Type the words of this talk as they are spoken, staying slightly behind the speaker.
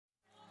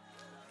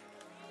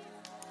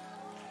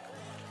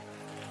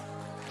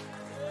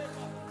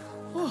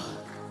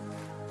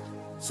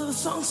So the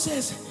song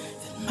says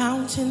that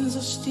mountains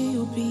are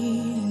still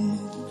being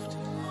moved.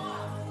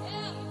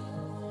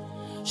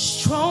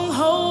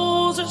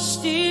 Strongholds are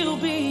still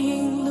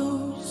being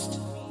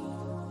loosed.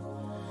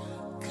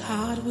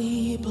 God,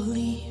 we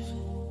believe,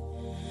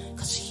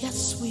 'cause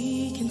yes,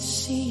 we can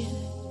see it,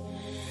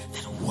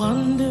 that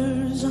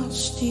wonders are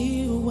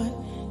still what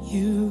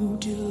you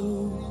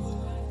do.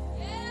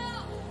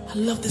 I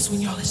love this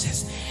when y'all it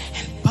says,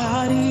 and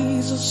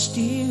bodies are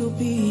still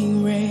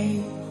being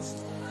raised.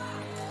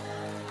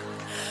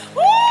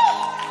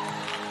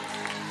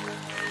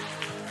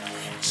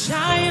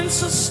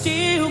 Giants are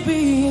still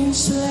being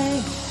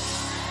slain.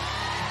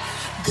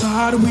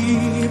 God,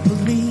 we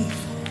believe.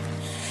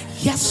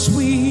 Yes,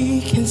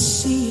 we can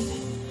see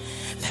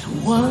it, that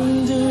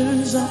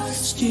wonders are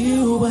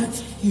still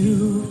what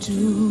you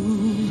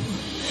do.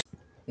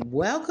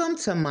 Welcome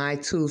to My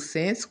 2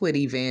 Cents with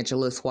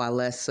Evangelist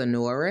Walesa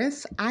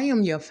Norris. I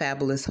am your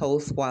fabulous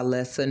host,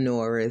 Walesa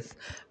Norris,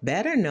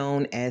 better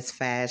known as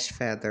Fash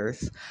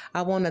Feathers.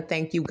 I want to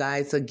thank you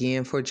guys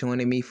again for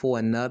joining me for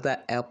another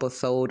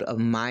episode of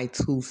My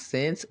 2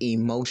 Cents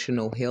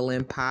Emotional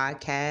Healing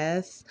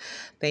Podcast.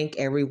 Thank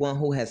everyone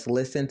who has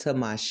listened to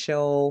my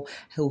show,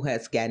 who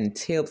has gotten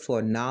tips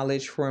or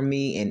knowledge from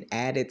me and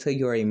added to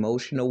your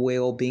emotional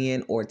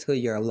well-being or to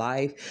your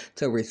life,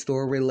 to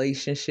restore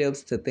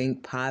relationships, to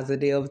think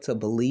positive, to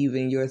believe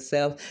in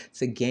yourself,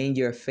 to gain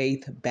your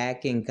faith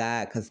back in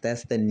God, because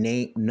that's the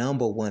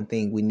number one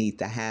thing we need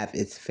to have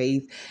is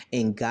faith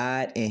in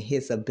God and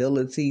His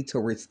ability to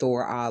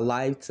restore our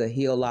life, to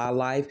heal our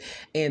life,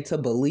 and to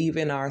believe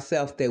in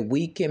ourselves that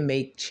we can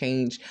make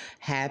change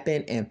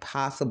happen and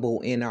possible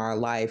in our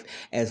life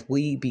as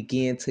we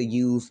begin to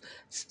use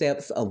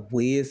steps of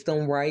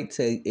wisdom, right?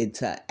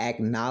 To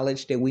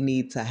acknowledge that we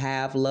need to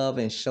have love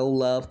and show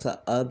love to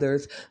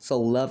others so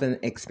loving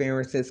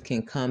experiences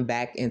can come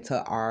back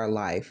into our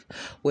life.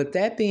 With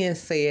that being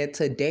said,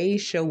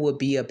 today's show will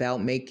be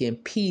about making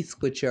peace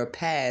with your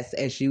past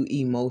as you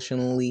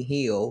emotionally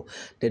heal.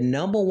 The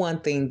number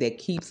one thing that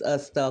keeps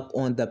us stuck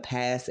on the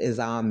past is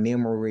our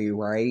memory,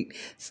 right?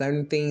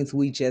 Certain things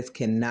we just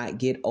cannot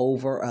get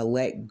over or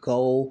let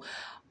go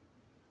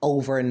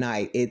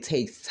overnight. It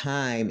takes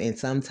time, and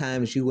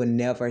sometimes you will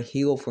never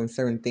heal from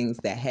certain things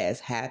that has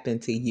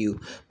happened to you,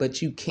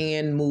 but you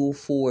can move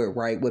forward,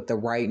 right, with the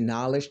right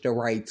knowledge, the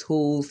right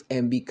tools,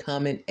 and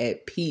becoming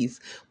at peace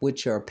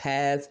with your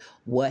past,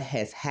 what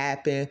has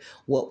happened,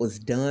 what was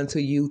done to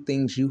you,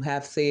 things you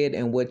have said,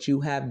 and what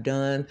you have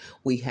done.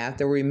 We have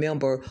to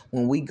remember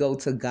when we go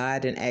to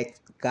God and ask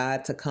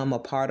God to come a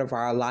part of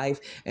our life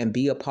and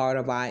be a part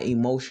of our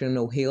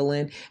emotional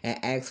healing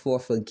and ask for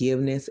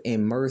forgiveness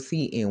and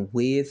mercy and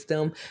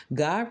wisdom,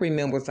 God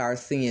remembers our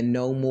sin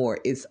no more.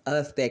 It's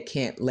us that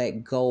can't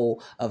let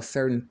go of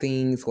certain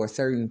things or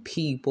certain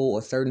people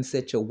or certain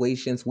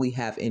situations we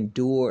have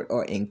endured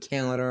or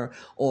encountered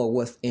or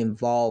was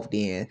involved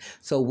in.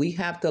 So we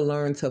have to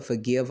learn to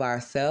forgive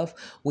ourselves.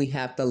 We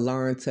have to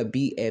learn to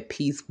be at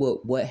peace with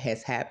what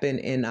has happened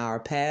in our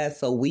past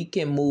so we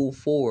can move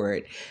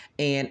forward.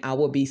 And I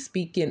will be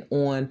speaking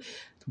on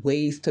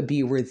ways to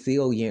be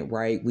resilient,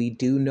 right? We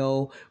do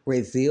know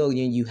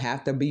resilient. You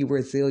have to be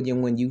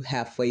resilient when you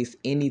have faced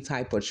any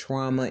type of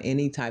trauma,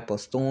 any type of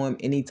storm,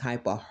 any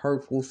type of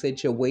hurtful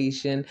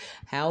situation,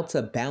 how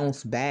to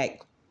bounce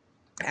back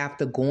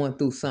after going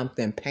through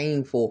something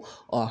painful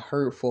or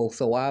hurtful.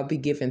 So I'll be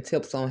giving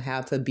tips on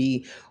how to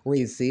be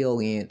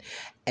resilient.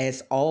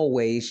 As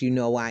always, you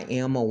know, I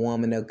am a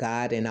woman of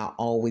God, and I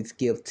always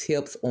give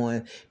tips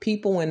on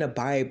people in the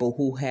Bible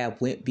who have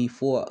went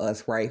before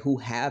us, right? Who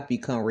have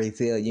become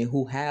resilient,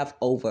 who have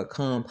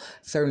overcome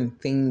certain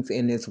things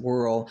in this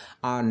world.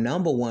 Our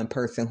number one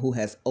person who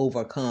has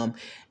overcome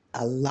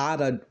a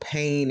lot of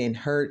pain and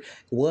hurt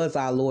was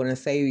our Lord and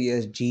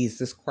Savior,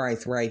 Jesus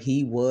Christ, right?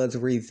 He was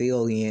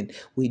resilient.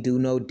 We do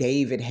know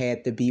David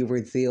had to be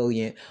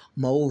resilient.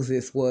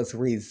 Moses was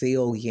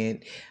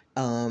resilient.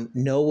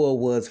 Noah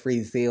was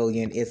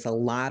resilient. It's a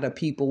lot of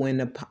people in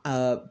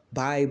the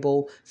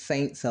Bible,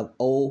 saints of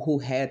old, who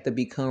had to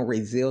become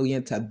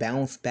resilient to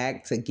bounce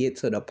back, to get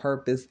to the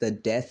purpose, the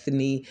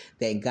destiny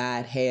that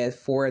God has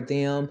for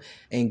them.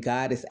 And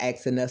God is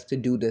asking us to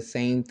do the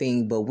same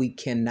thing, but we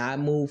cannot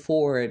move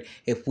forward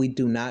if we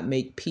do not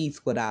make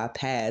peace with our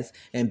past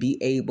and be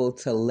able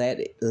to let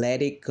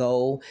it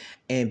go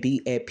and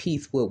be at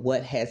peace with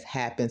what has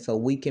happened so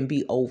we can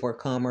be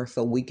overcomers,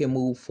 so we can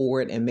move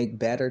forward and make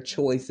better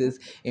choices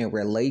in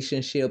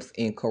relationships,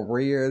 in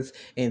careers,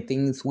 and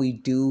things we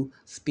do,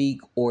 speak,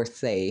 or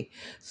say.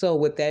 So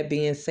with that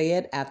being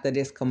said, after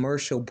this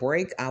commercial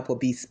break, I will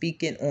be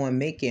speaking on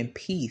making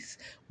peace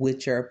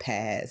with your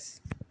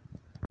past.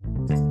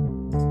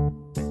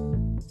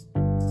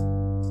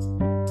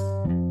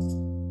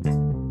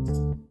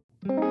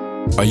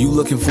 Are you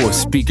looking for a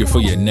speaker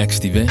for your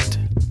next event?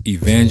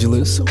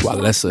 Evangelist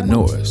Walesa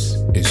Norris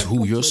is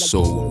who your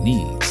soul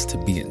needs to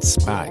be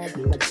inspired.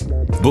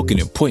 Book an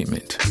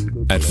appointment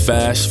at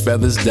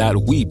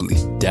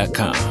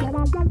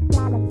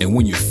fashfeathers.weebly.com. And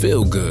when you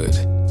feel good,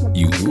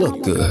 you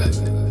look good.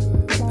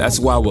 That's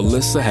why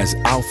Walesa has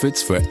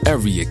outfits for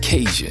every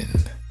occasion,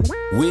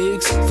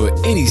 wigs for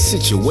any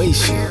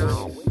situation,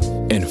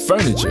 and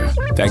furniture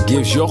that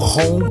gives your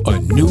home a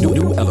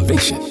new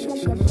elevation.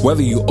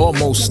 Whether you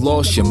almost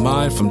lost your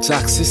mind from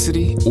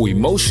toxicity or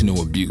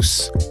emotional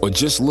abuse, or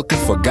just looking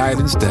for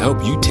guidance to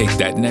help you take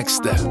that next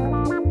step,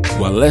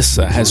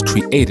 Walesa has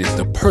created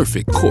the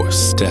perfect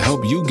course to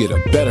help you get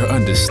a better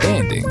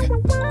understanding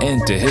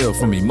and to heal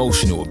from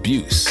emotional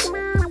abuse.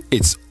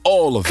 It's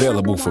all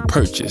available for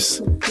purchase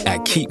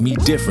at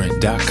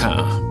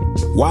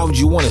KeepMeDifferent.com. Why would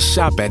you want to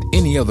shop at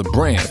any other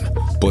brand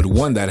but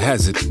one that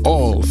has it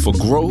all for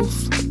growth,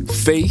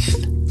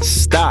 faith,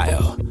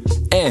 style,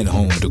 and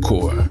home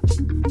decor?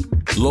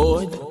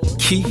 Lord,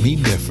 keep me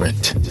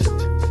different.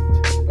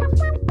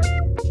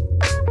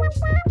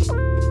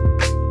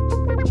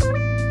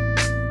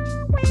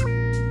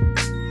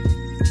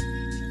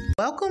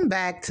 Welcome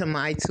back to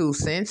My 2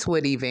 Cents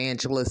with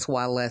Evangelist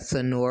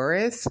Walesa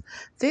Norris.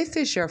 This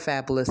is your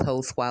fabulous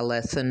host,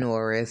 Walesa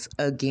Norris,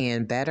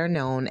 again better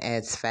known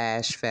as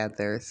Fash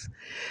Feathers.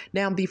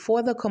 Now,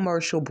 before the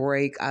commercial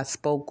break, I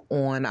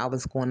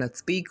was going to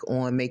speak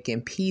on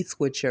making peace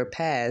with your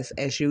past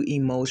as you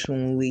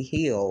emotionally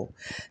heal.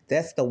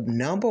 That's the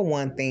number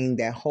one thing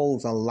that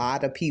holds a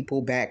lot of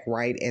people back,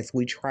 right, as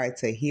we try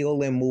to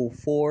heal and move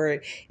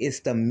forward. It's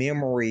the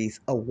memories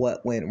of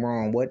what went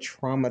wrong, what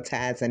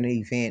traumatized an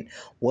event,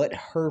 what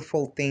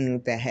hurtful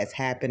thing that has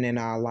happened in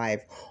our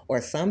life.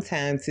 Or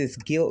sometimes it's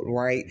guilt,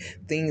 right?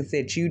 Things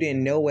that you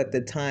didn't know at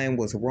the time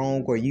was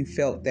wrong or you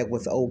felt that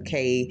was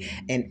okay.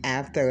 And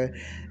after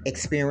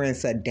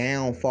experience a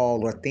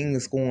downfall or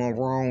things going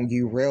wrong,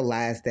 you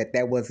realize that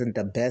that wasn't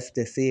the best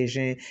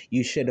decision.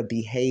 You should have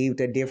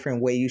behaved a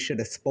different way. You should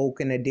have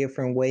spoken a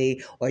different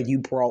way, or you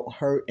brought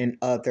hurt in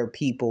other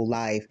people's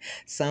life.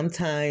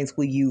 Sometimes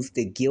we use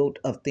the guilt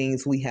of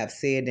things we have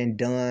said and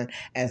done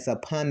as a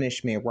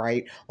punishment,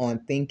 right? On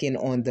thinking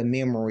on the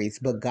memories.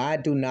 But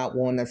God do not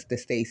want us to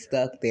stay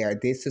stuck there.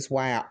 This is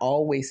why I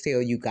always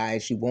tell you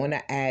guys, you want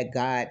to add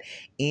God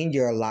in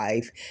your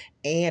life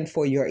and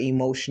for your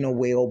emotional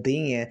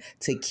well-being,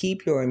 to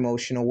keep your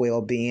emotional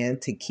well-being,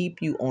 to keep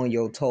you on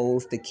your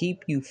toes, to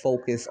keep you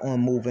focused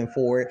on moving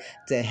forward,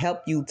 to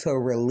help you to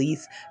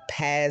release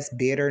past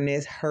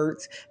bitterness,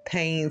 hurts,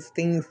 pains,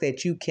 things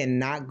that you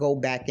cannot go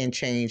back and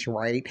change,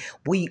 right?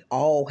 We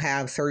all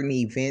have certain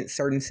events,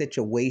 certain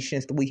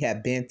situations that we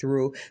have been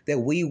through that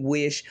we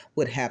wish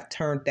would have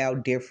turned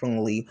out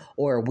differently,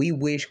 or we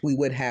wish we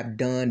would have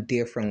done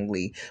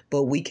differently.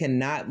 But we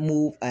cannot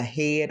move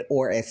ahead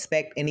or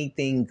expect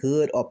anything good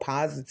or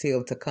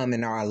positive to come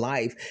in our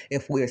life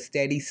if we're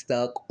steady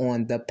stuck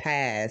on the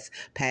past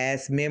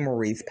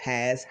memories,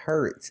 past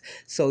hurts.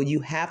 So you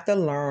have to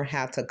learn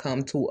how to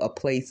come to a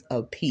place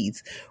of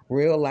peace,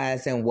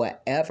 realizing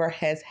whatever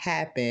has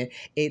happened,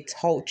 it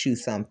taught you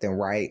something,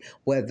 right?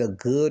 Whether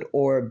good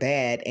or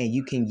bad, and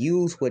you can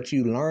use what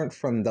you learned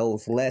from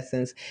those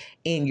lessons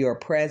in your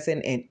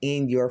present and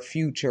in your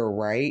future,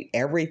 right?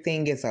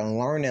 Everything is a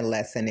learning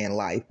lesson in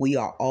life. We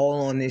are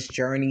all on this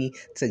journey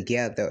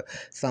together.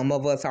 Some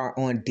of us are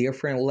on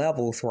different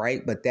levels,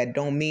 right? But that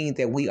don't mean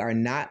that we are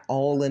not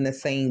all in the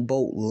same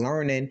boat,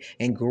 learning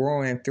and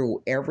growing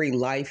through every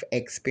life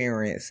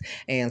experience.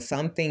 And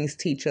some things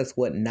teach us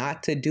what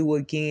not to do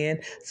again.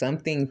 Some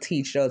things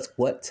teach us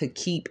what to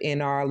keep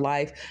in our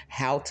life,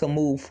 how to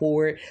move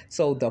forward.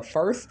 So the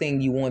first thing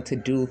you want to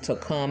do to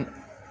come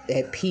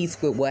at peace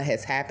with what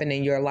has happened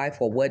in your life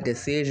or what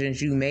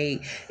decisions you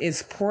made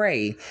is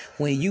pray.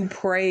 When you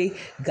pray,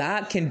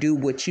 God can do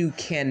what you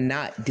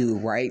cannot do,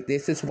 right?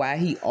 This is why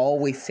he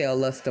always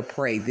tells us to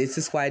pray. This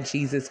is why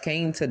Jesus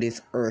came to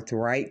this earth,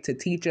 right? To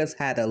teach us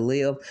how to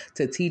live,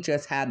 to teach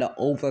us how to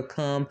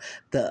overcome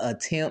the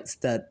attempts,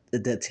 the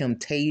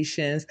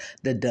temptations,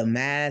 the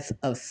demise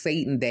of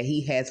Satan that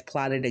he has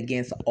plotted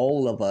against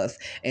all of us.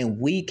 And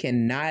we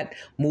cannot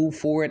move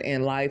forward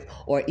in life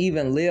or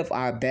even live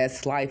our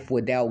best life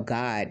without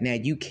God. Now,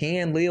 you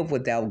can live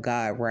without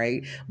God,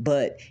 right?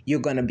 But you're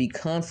going to be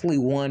constantly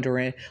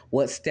wondering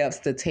what steps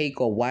to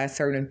take or why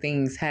certain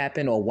things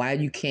happen or why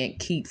you can't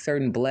keep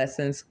certain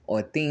blessings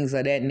or things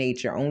of that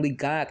nature. Only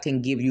God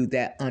can give you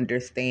that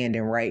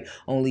understanding, right?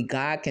 Only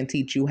God can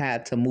teach you how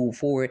to move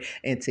forward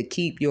and to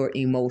keep your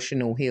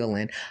emotional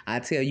healing. I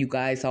tell you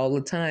guys all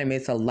the time,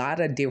 it's a lot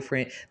of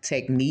different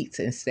techniques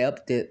and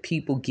steps that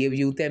people give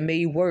you that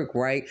may work,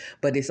 right?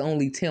 But it's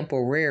only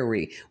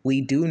temporary.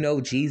 We do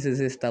know Jesus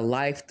is the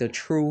life, the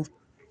truth,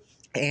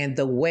 and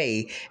the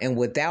way. And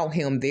without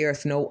him,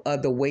 there's no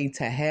other way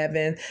to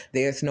heaven.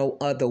 There's no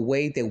other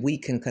way that we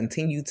can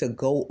continue to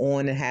go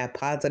on and have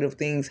positive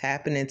things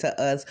happening to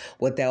us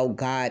without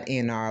God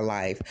in our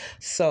life.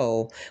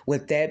 So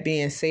with that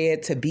being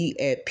said, to be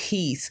at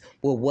peace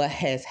with what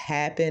has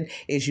happened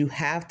is you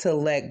have to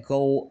let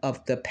go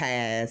of the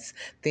past.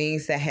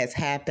 Things that has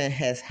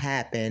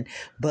happened.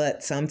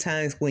 But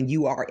sometimes when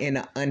you are in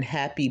an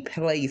unhappy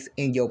place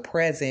in your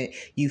present,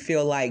 you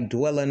feel like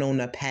dwelling on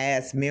the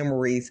past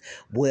memories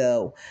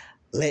will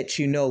let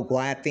you know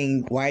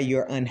why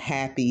you're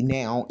unhappy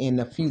now in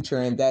the future,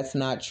 and that's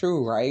not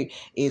true, right?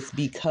 It's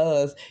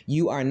because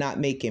you are not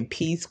making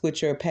peace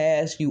with your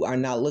past. You are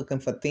not looking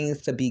for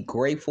things to be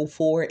grateful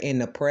for in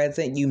the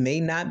present. You may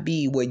not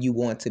be where you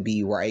want to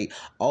be, right?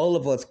 All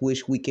of us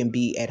wish we can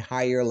be at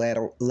higher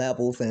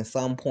levels in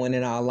some point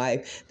in our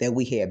life, that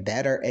we had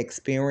better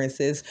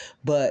experiences,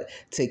 but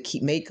to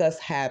make us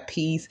have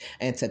peace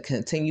and to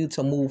continue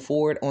to move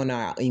forward on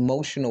our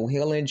emotional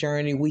healing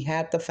journey, we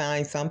have to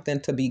find something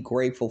to be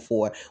grateful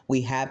for.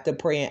 We have to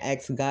pray and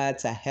ask God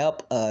to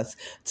help us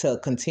to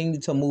continue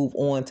to move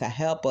on, to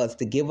help us,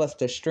 to give us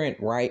the strength,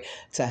 right?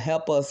 To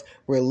help us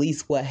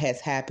release what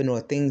has happened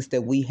or things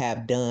that we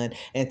have done,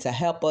 and to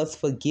help us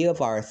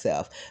forgive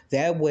ourselves.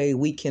 That way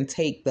we can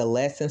take the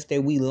lessons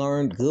that we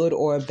learned, good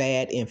or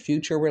bad, in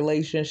future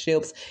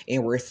relationships,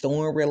 in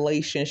restoring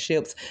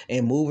relationships,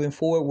 and moving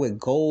forward with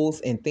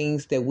goals and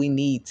things that we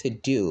need to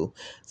do.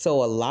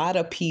 So a lot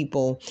of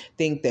people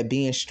think that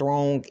being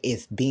strong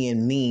is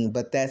being mean,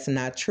 but that's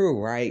not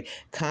true, right?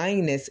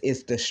 Kindness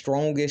is the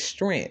strongest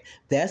strength.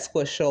 That's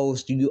what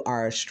shows you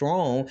are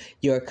strong,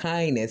 your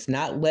kindness,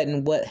 not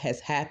letting what has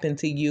happened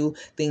to you,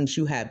 things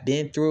you have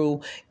been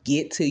through,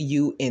 get to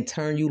you and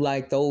turn you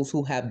like those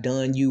who have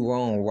done you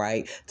wrong,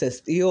 right? To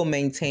still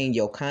maintain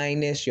your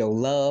kindness, your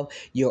love,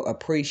 your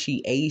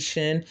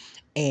appreciation,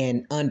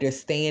 and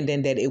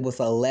understanding that it was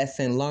a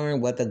lesson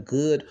learned, whether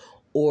good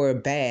or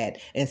bad,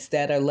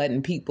 instead of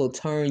letting people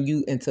turn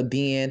you into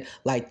being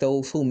like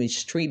those who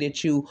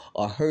mistreated you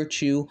or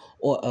hurt you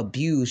or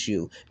abuse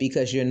you,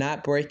 because you're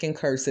not breaking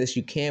curses.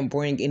 You can't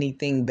bring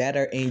anything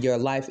better in your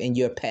life, and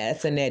you're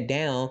passing that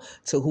down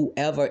to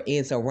whoever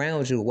is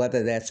around you,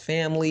 whether that's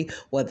family,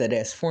 whether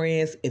that's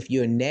friends. If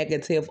you're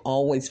negative,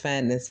 always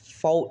find this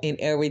fault in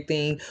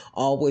everything,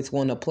 always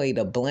want to play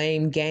the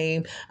blame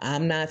game.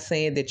 I'm not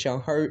saying that your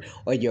hurt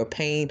or your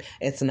pain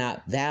is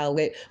not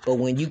valid, but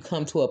when you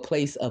come to a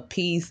place of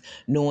peace,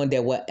 knowing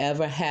that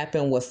whatever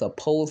happened was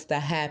supposed to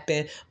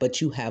happen,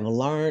 but you have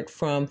learned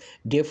from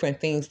different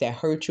things that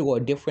hurt you or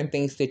different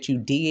things that you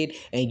did,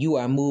 and you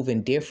are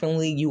moving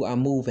differently, you are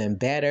moving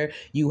better,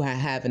 you are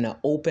having an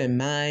open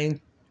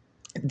mind,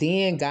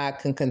 then God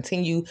can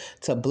continue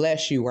to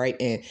bless you,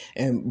 right?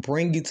 And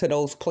bring you to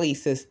those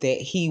places that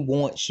he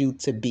wants you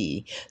to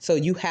be. So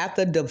you have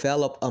to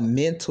develop a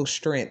mental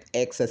strength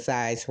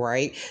exercise,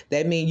 right?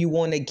 That means you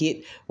want to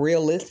get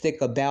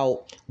realistic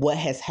about what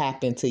has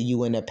happened to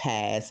you in the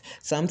past.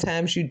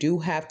 Sometimes you do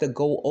have to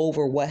go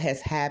over what has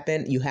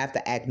happened. You have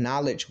to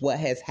acknowledge what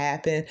has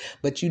happened,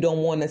 but you don't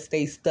want to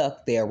stay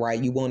stuck there,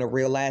 right? You want to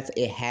realize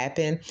it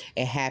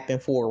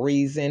happened for a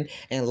reason.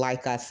 And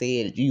like I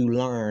said, you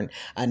learn.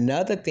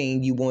 Another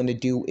thing you want to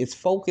do is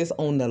focus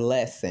on the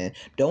lesson.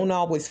 Don't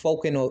always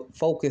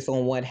focus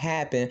on what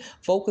happened.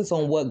 Focus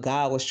on what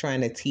God was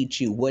trying to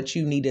teach you, what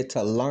you needed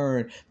to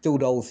learn through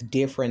those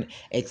different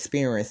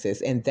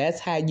experiences. And that's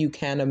how you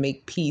kind of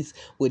make peace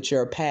with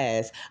your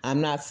past.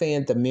 I'm not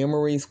saying the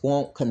memories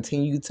won't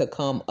continue to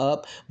come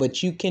up,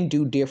 but you can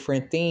do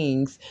different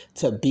things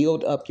to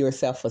build up your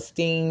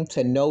self-esteem,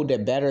 to know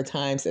that better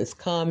times is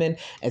coming,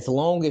 as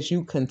long as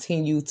you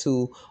continue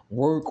to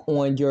work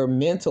on your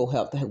mental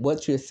health,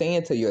 what you're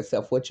saying to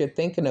yourself, what you're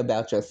thinking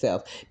about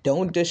yourself.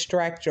 Don't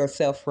distract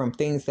yourself from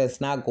things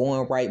that's not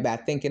going right by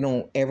thinking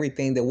on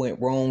everything that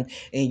went wrong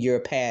in your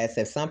past.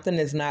 If something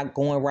is not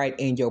going right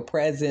in your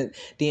present,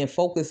 then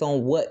focus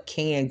on what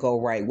can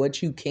go right,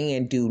 what you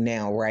can do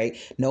now, right?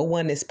 No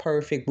one is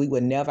perfect. We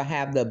would never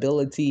have the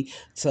ability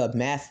to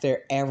master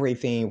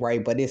everything,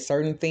 right? But it's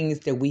certain things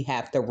that we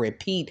have to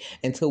repeat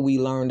until we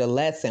learn the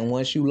lesson.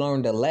 Once you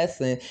learn the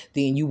lesson,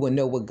 then you will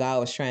know what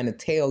God was trying to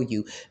tell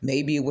you.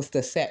 Maybe it was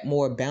to set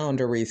more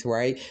boundaries,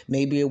 right?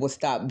 Maybe it was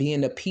stop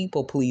being a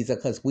people pleaser,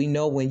 because we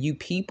know when you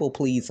people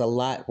please a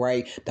lot,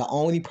 right, the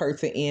only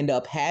person end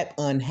up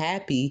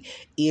unhappy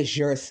is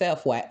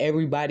yourself, while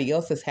everybody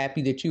else is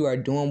happy that you are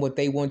doing what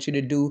they want you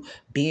to do,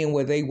 being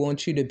where they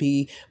want you to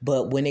be.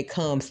 But when it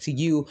comes to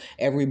you,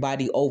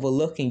 everybody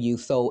overlooking you.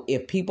 So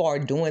if people are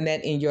doing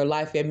that in your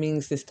life, it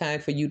means it's time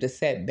for you to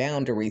set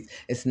boundaries.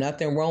 It's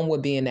nothing wrong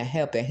with being a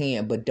helping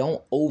hand, but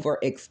don't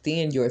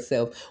overextend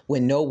yourself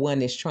when no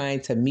one is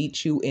trying to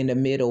meet you in the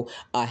middle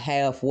or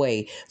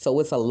halfway. So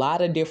it's a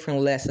lot of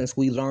different lessons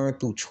we learn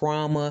through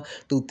trauma,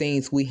 through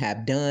things we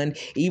have done.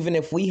 Even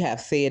if we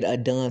have said or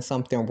done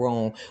something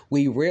wrong,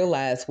 we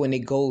realize when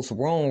it goes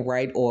wrong,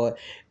 right? Or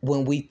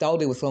when we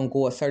thought it was going to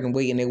go a certain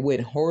way and it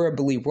went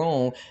horribly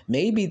wrong,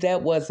 maybe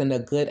that wasn't a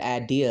good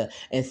idea.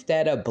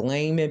 Instead of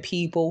blaming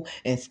people,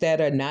 instead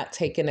of not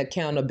taking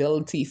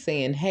accountability,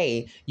 saying,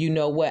 hey, you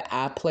know what?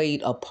 I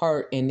played a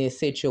part in this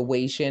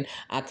situation.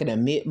 I can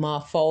admit my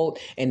fault.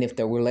 And if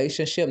the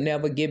relationship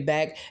never get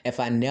back, if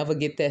I never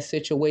get hit that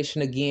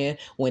situation again,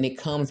 when it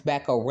comes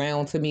back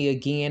around to me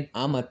again,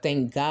 I'm going to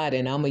thank God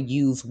and I'm going to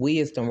use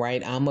wisdom,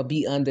 right? I'm going to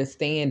be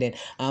understanding.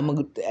 I'm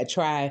going to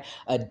try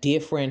a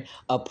different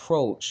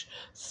approach.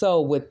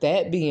 So with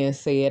that being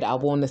said, I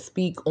want to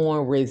speak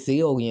on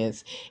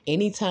resilience.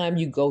 Anytime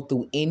you go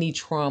through any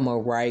trauma,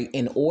 right,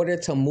 in order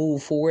to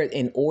move forward,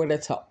 in order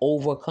to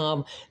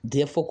overcome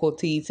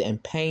difficulties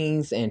and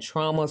pains and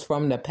traumas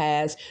from the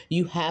past,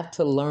 you have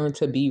to learn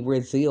to be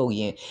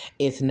resilient.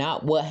 It's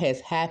not what has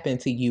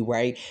happened to you,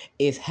 right?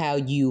 It's how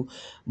you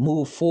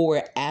move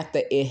forward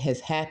after it has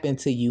happened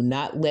to you,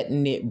 not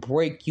letting it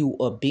break you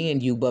or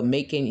bend you, but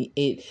making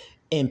it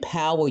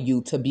empower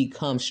you to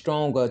become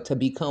stronger, to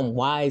become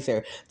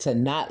wiser, to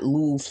not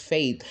lose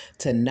faith,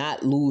 to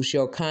not lose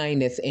your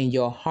kindness in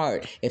your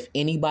heart. If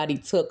anybody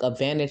took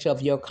advantage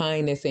of your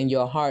kindness in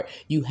your heart,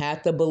 you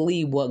have to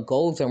believe what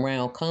goes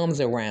around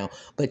comes around.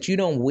 But you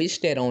don't wish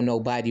that on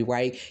nobody,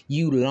 right?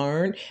 You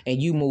learn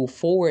and you move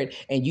forward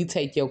and you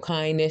take your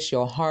kindness,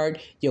 your heart,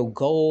 your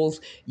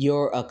goals,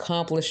 your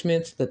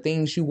accomplishments, the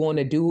things you want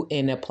to do,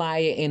 and apply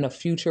it in a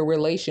future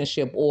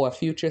relationship or a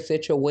future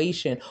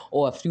situation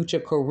or a future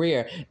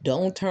career.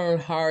 Don't turn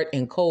hard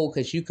and cold,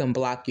 because you can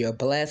block your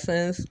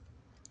blessings.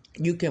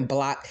 You can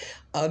block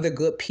other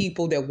good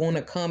people that want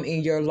to come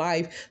in your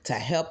life to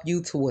help you,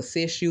 to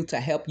assist you, to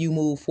help you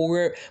move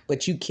forward.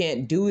 But you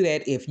can't do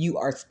that if you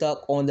are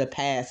stuck on the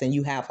past and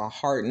you have a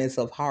hardness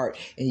of heart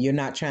and you're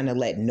not trying to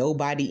let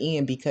nobody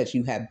in because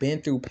you have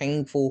been through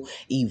painful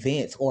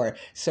events or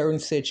certain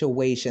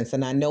situations.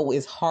 And I know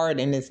it's hard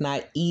and it's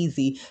not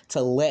easy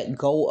to let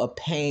go of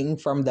pain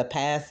from the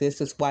past.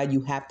 This is why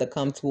you have to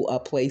come to a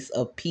place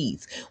of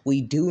peace. We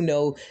do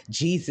know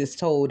Jesus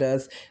told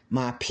us,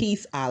 my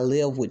peace I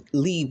leave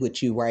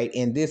with you, right?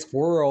 In this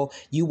world,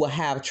 you will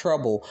have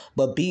trouble,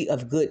 but be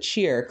of good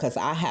cheer, because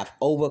I have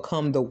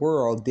overcome the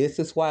world. This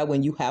is why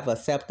when you have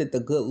accepted the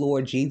good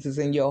Lord Jesus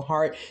in your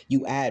heart,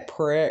 you add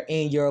prayer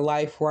in your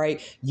life,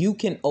 right? You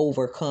can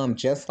overcome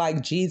just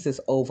like Jesus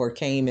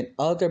overcame, and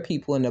other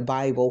people in the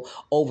Bible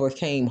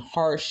overcame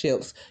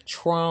hardships,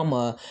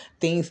 trauma,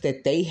 things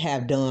that they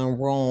have done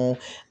wrong,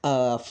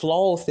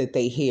 flaws that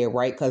they had,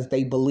 right? Because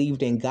they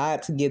believed in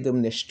God to give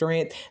them the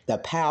strength, the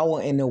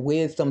power, and the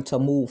wisdom to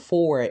move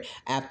forward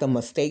after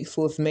mistakes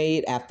was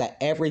made, after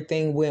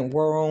everything went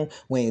wrong,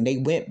 when they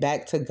went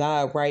back to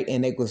God, right?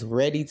 And they was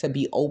ready to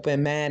be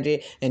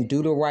open-minded and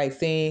do the right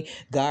thing.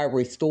 God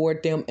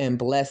restored them and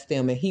blessed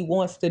them. And he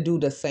wants to do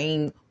the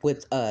same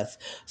with us.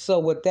 So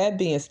with that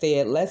being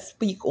said, let's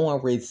speak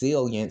on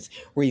resilience.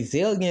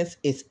 Resilience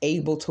is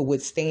able to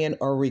withstand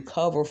or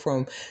recover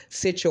from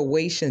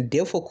situations,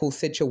 difficult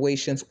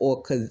situations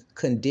or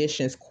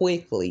conditions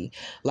quickly.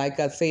 Like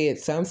I said,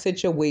 some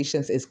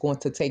situations it's going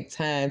to take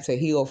time to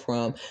heal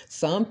from.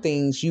 Some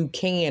things you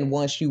can,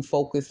 once you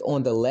focus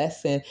on the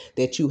lesson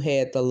that you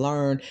had to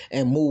learn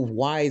and move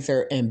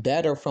wiser and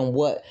better from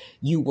what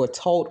you were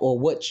taught or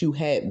what you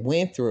had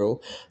went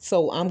through.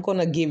 So I'm going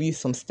to give you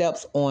some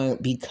steps on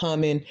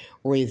becoming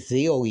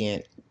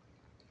resilient.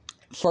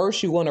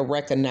 First, you want to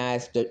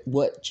recognize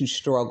what you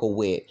struggle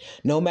with.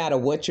 No matter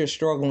what you're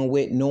struggling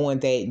with,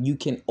 knowing that you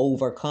can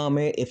overcome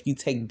it if you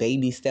take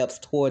baby steps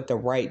toward the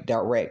right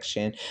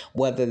direction,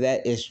 whether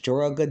that is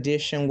drug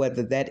addiction,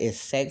 whether that is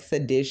sex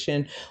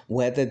addiction,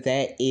 whether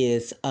that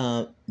is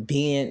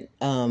being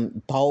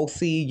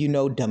bossy,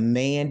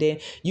 demanding,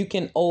 you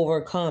can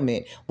overcome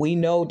it. We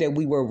know that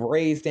we were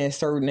raised in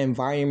certain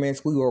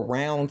environments. We were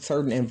around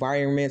certain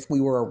environments.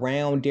 We were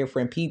around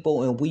different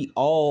people, and we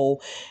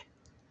all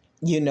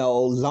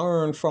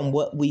learn from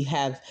what we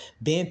have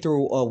been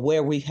through or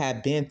where we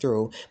have been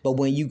through. But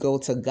when you go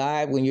to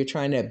God, when you're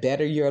trying to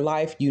better your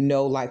life,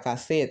 like I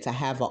said, to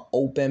have an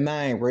open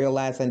mind,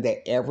 realizing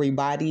that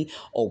everybody's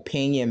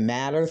opinion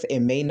matters.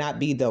 It may not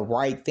be the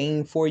right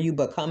thing for you,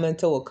 but coming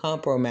to a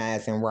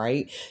compromise, and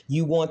right?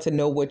 You want to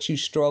know what you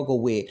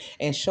struggle with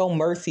and show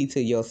mercy to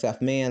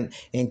yourself, man,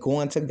 and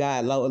going to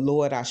God,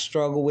 Lord, I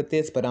struggle with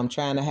this, but I'm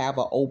trying to have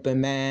an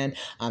open mind.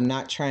 I'm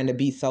not trying to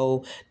be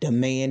so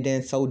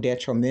demanding, so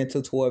detrimental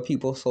toward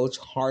people, so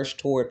harsh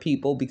toward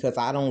people, because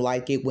I don't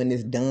like it when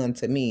it's done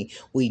to me.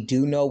 We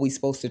do know we're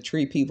supposed to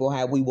treat people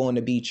how we want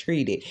to be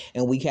treated,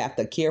 and we have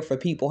to care for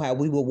people how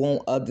we would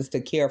want others to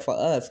care for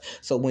us.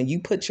 So when you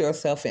put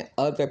yourself in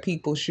other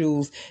people's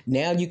shoes,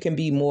 now you can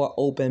be more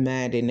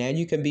open-minded. Now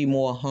you can be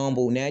more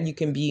humble. Now you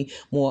can be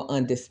more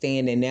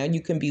understanding. Now you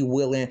can be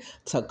willing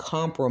to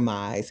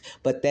compromise.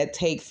 But that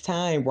takes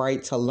time,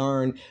 right, to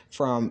learn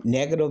from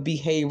negative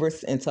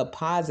behaviors into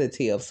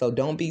positive. So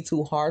don't be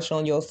too harsh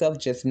on yourself.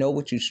 Just know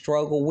what you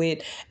struggle with,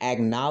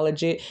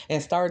 acknowledge it,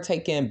 and start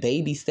taking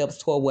baby steps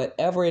toward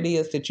whatever it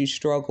is that you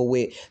struggle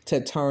with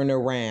to turn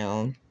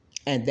around.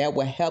 And that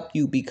will help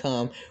you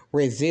become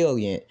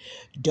resilient.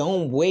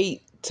 Don't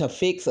wait to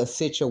fix a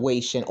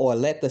situation or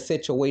let the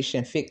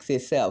situation fix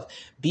itself.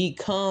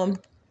 Become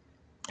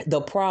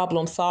the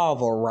problem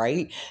solver,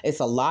 right? It's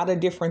a lot of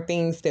different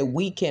things that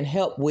we can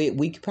help with.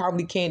 We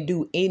probably can't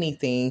do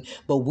anything,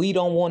 but we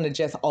don't want to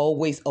just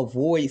always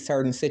avoid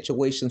certain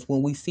situations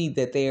when we see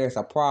that there's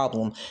a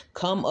problem.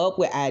 Come up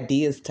with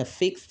ideas to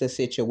fix the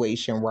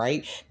situation,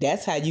 right?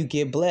 That's how you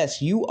get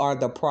blessed. You are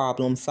the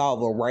problem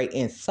solver, right?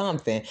 In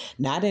something,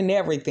 not in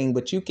everything,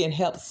 but you can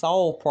help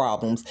solve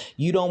problems.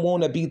 You don't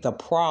want to be the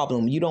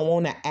problem. You don't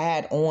want to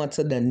add on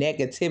to the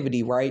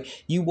negativity, right?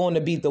 You want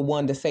to be the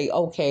one to say,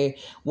 okay,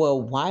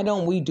 well, why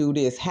don't we do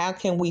this? How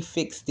can we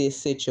fix this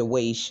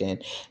situation?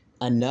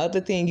 Another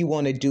thing you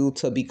want to do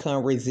to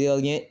become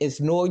resilient is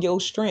know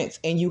your strengths,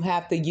 and you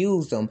have to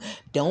use them.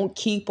 Don't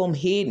keep them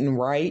hidden,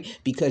 right?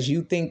 Because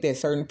you think that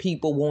certain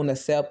people won't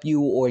accept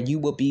you or you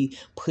will be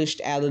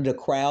pushed out of the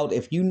crowd.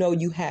 If you know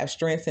you have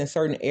strengths in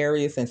certain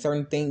areas and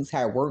certain things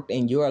have worked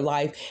in your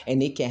life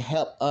and it can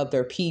help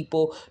other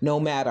people, no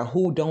matter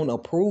who don't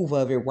approve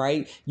of it,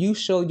 right? You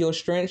show your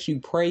strengths, you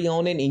pray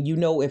on it, and you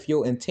know if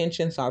your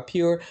intentions are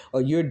pure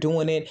or you're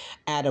doing it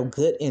out of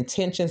good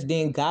intentions,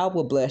 then God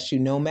will bless you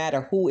no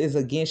matter who is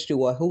against you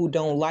or who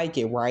don't like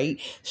it, right?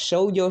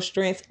 Show your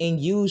strengths and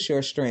use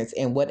your strengths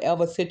in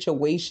whatever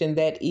situation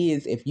that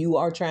is. If you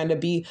are trying to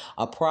be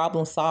a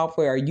problem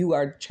solver or you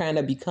are trying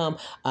to become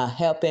a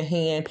helping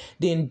hand,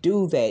 then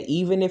do that,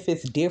 even if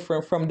it's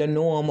different from the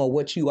norm or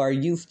what you are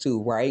used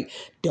to, right?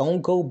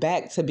 Don't go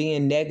back to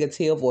being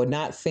negative or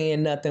not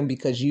saying nothing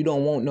because you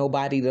don't want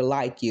nobody to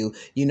like you.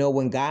 You know,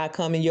 when God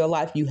come in your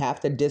life, you have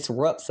to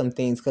disrupt some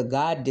things because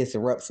God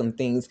disrupts some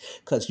things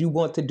because you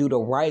want to do the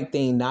right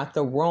thing, not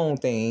the wrong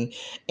thing.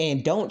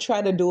 And don't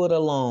try to do it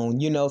alone.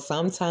 You know,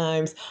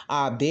 sometimes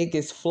our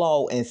biggest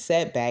flaw and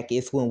setback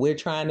is when we're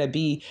trying to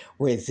be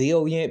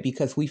resilient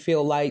because we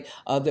feel like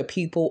other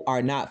people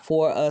are not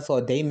for us,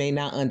 or they may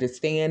not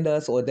understand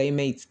us, or they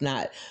may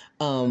not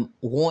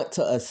want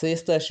to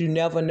assist us. You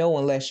never know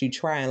unless you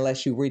try,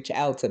 unless you reach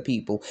out to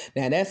people.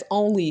 Now, that's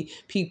only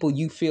people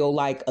you feel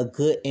like a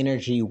good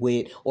energy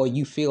with, or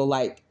you feel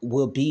like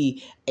will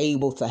be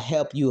able to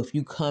help you if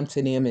you come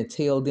to them and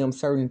tell them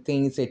certain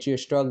things that you're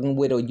struggling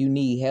with or you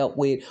need help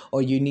with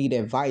or you need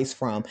advice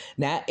from.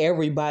 Not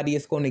everybody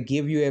is going to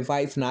give you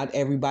advice. Not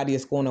everybody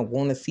is going to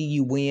want to see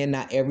you win.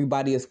 Not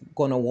everybody is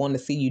going to want to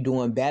see you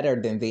doing better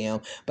than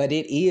them. But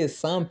it is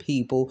some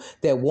people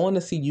that want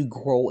to see you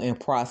grow and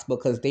prosper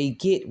because they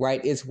get,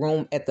 right, it's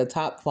room at the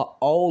top for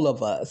all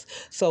of us.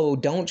 So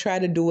don't try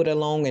to do it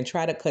alone, and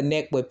try to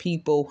connect with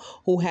people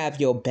who have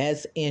your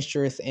best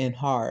interests in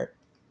heart.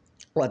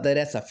 Whether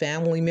that's a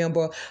family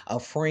member, a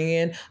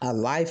friend, a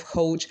life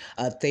coach,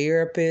 a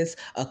therapist,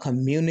 a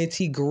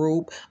community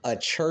group, a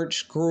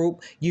church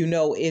group. You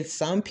know, it's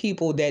some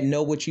people that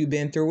know what you've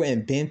been through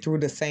and been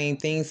through the same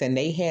things, and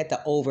they had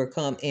to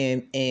overcome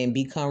and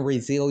become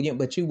resilient.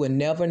 But you will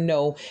never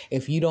know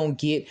if you don't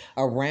get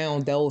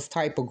around those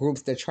type of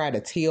groups that try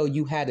to tell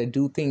you how to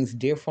do things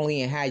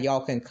differently and how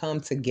y'all can come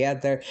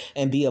together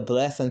and be a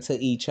blessing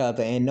to each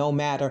other. And no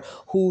matter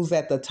who's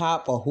at the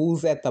top or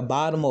who's at the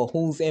bottom or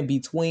who's in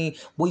between,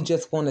 we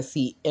just want to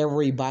see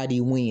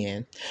everybody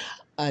win.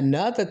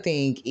 Another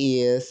thing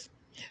is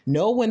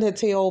know when to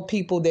tell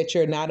people that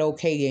you're not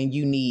okay and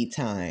you need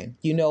time.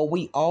 You know,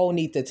 we all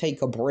need to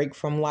take a break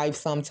from life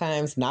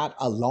sometimes, not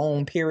a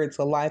long periods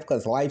of life,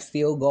 because life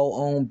still go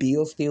on.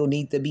 Bills still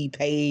need to be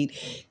paid.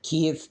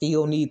 Kids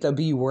still need to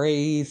be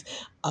raised.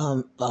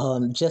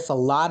 Just a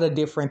lot of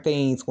different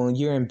things when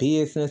you're in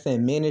business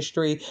and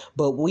ministry,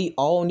 but we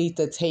all need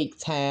to take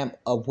time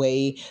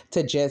away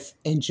to just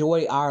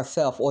enjoy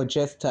ourselves or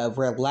just to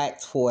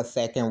relax for a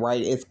second,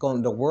 right?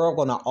 The world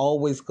gonna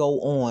always go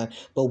on,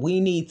 but we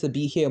need to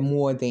be here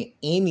more than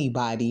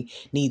anybody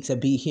need to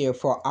be here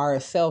for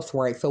ourselves,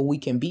 right? So we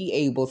can be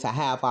able to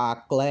have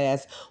our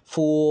glass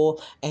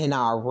full and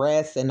our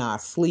rest and our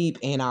sleep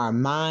and our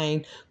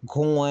mind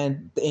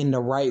going in the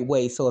right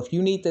way. So if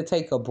you need to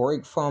take a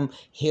break from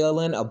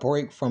healing, a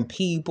break from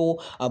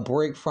people, a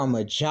break from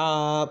a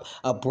job,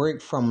 a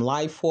break from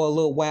life for a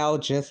little while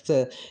just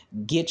to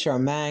get your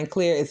mind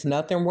clear, it's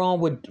nothing wrong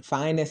with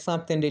finding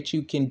something that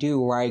you can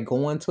do, right?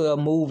 Going to a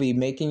movie,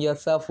 making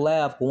yourself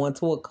laugh, going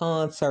to a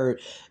concert,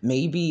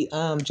 maybe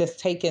just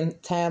taking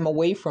time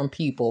away from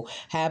people,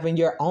 having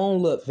your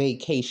own little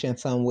vacation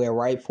somewhere,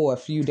 right, for a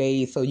few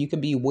days so you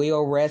can be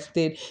well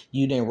rested,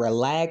 you can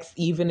relax.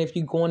 Even if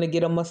you're going to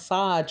get a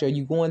massage or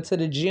you're going to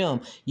the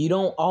gym, you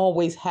don't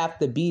always have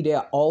to be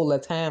there all the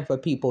time for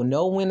people.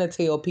 Know when to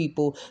tell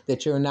people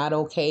that you're not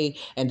okay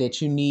and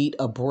that you need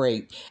a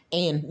break,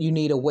 and you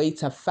need a way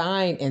to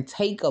find and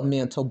take a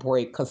mental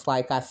break, because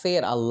like I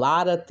said, a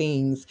lot of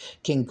things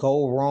can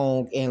go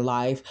wrong in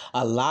life.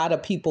 A lot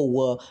of people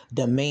will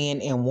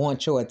demand and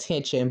want your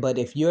attention, but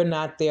if you're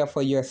not there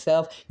for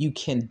yourself, you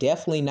can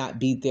definitely not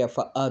be there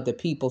for other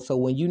people. So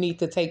when you need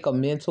to take a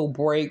mental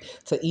break,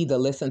 to either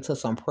listen to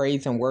some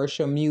praise and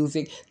worship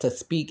music, to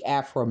speak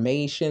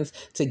affirmations,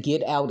 to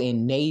get out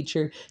in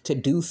nature, to to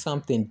do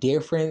something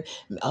different,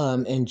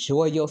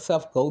 enjoy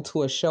yourself, go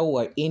to a show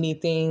or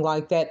anything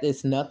like that.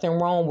 There's nothing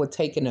wrong with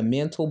taking a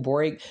mental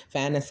break,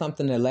 finding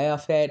something to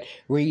laugh at,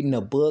 reading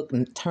a book,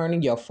 and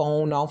turning your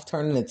phone off,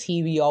 turning the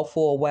TV off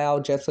for a while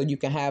just so you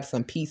can have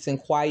some peace and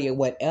quiet,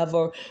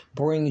 whatever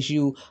brings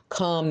you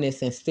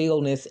calmness and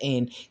stillness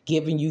and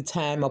giving you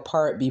time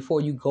apart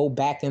before you go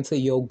back into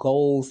your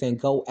goals and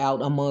go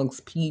out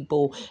amongst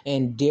people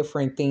and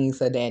different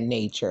things of that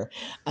nature.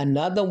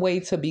 Another way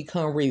to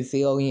become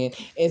resilient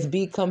is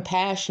be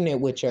compassionate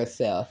with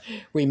yourself.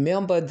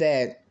 Remember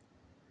that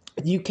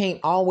you can't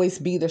always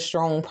be the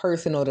strong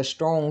person or the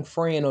strong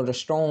friend or the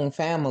strong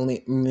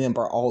family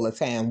member all the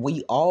time.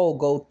 We all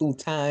go through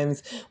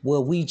times where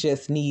we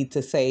just need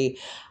to say,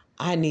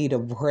 I need a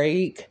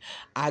break.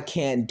 I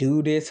can't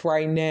do this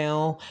right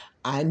now.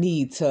 I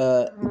need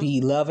to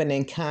be loving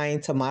and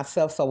kind to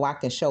myself so I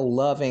can show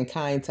love and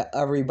kind to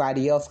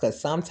everybody else.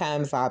 Because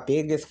sometimes our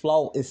biggest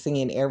flaw is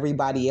seeing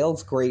everybody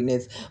else's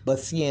greatness, but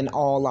seeing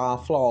all our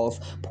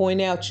flaws.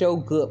 Point out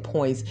your good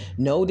points.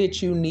 Know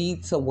that you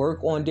need to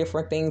work on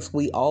different things.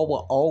 We all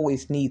will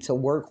always need to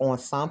work on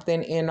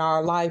something in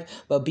our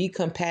life, but be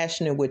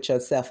compassionate with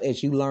yourself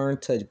as you learn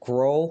to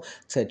grow,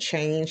 to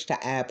change,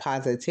 to add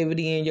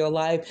positivity in your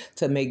life,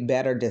 to make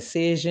better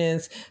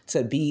decisions,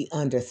 to be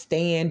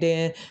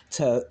understanding,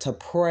 to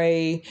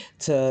pray,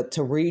 to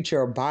read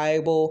your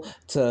Bible,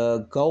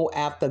 to go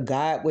after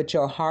God with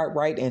your heart,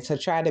 right? And to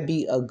try to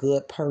be a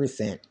good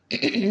person.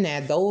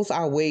 Now, those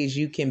are ways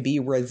you can be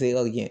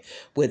resilient.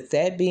 With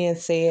that being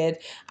said,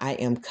 I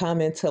am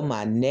coming to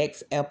my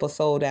next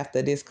episode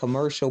after this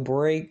commercial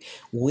break,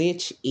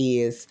 which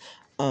is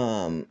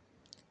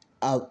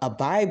a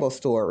Bible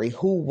story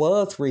who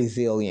was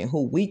resilient,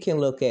 who we can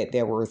look at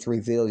that was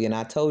resilient.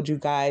 I told you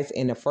guys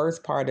in the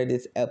first part of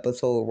this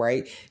episode,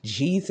 right?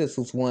 Jesus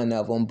was one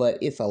of them, but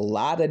it's a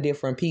lot of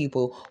different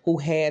people who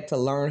had to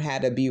learn how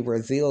to be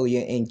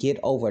resilient and get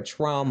over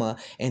trauma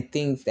and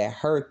things that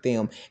hurt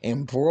them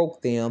and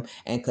broke them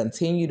and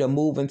continue to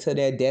move into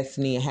their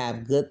destiny and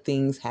have good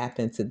things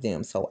happen to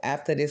them. So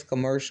after this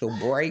commercial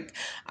break,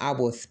 I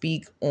will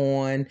speak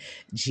on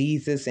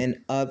Jesus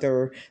and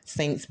other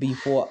saints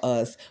before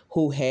us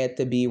who had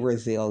to be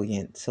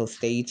resilient. So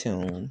stay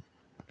tuned.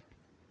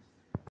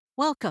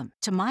 Welcome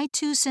to My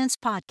 2 Cents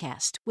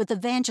Podcast with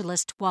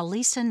evangelist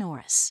Walisa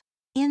Norris.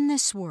 In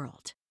this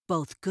world,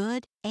 both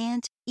good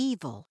and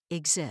evil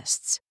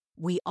exists.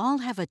 We all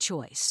have a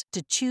choice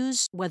to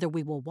choose whether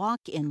we will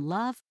walk in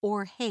love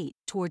or hate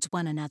towards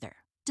one another,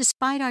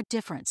 despite our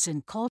difference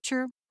in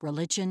culture,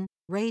 religion,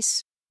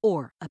 race,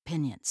 or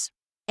opinions.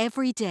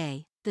 Every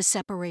day, the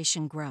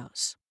separation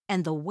grows,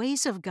 and the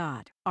ways of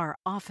God are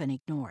often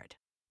ignored.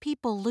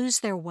 People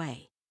lose their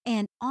way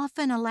and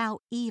often allow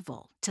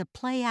evil to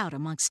play out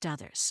amongst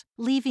others,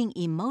 leaving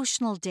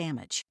emotional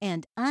damage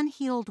and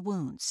unhealed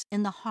wounds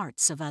in the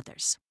hearts of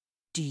others.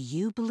 Do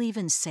you believe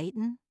in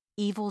Satan,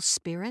 evil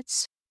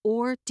spirits,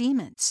 or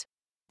demons?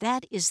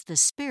 That is the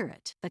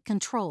spirit that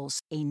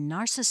controls a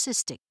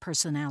narcissistic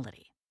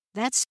personality.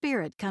 That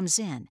spirit comes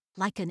in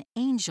like an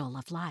angel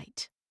of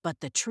light, but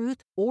the truth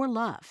or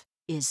love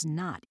is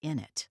not in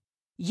it.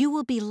 You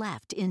will be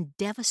left in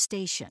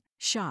devastation,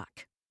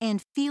 shock,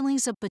 and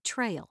feelings of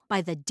betrayal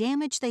by the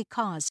damage they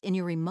cause in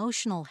your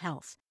emotional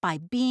health by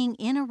being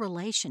in a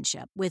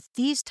relationship with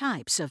these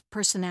types of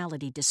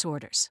personality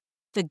disorders.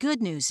 The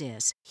good news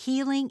is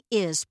healing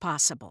is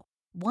possible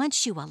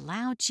once you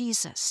allow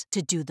Jesus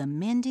to do the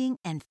mending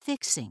and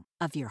fixing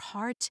of your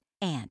heart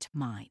and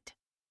mind.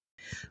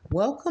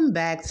 Welcome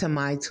back to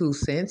My 2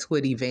 Cents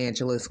with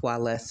Evangelist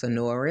Walesa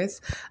Norris.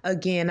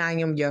 Again, I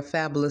am your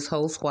fabulous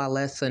host,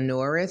 Walesa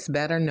Norris,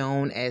 better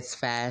known as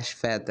Fash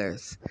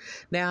Feathers.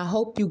 Now, I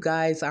hope you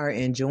guys are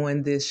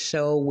enjoying this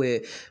show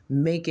with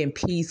making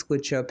peace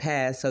with your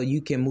past so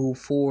you can move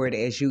forward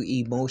as you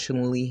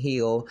emotionally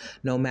heal,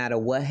 no matter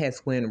what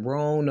has went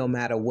wrong, no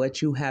matter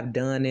what you have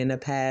done in the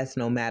past,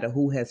 no matter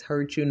who has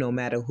hurt you, no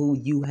matter who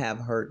you have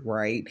hurt,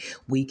 right?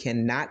 We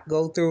cannot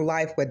go through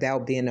life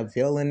without being a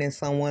villain in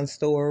someone's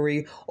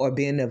story or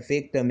being a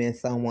victim in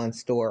someone's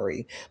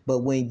story. But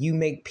when you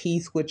make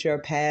peace with your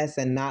past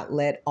and not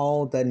let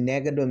all the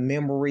negative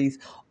memories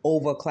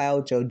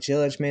overcloud your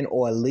judgment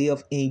or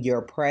live in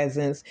your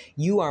presence,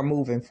 you are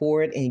moving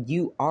forward and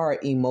you are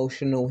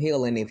emotional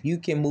healing. If you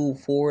can move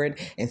forward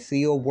and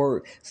still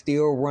work,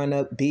 still run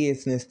a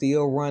business,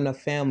 still run a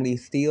family,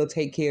 still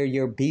take care of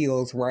your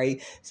bills, right?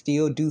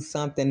 Still do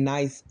something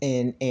nice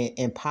and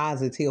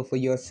positive for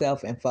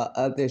yourself and for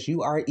others,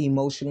 you are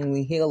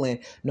emotionally healing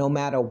no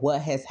matter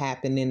what has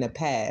happened in the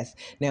past.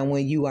 Now,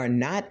 when you are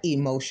not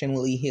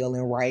emotionally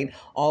healing, right,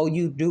 all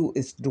you do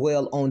is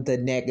dwell on the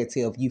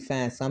negative. You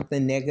find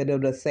something negative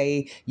to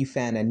say, you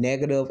find a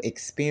negative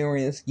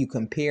experience, you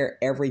compare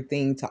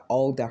everything to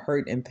all the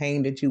hurt and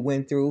pain that you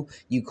went through,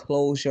 you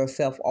close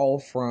yourself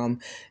off from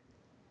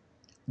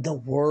the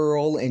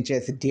world and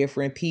just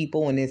different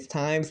people. And it's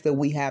times that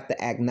we have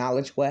to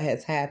acknowledge what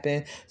has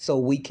happened so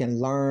we can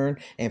learn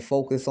and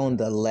focus on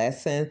the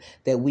lesson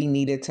that we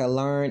needed to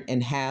learn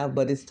and have.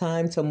 But it's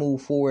time to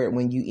move forward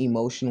when you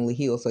emotionally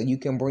heal, so you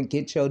can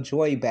get your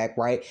joy back,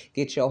 right?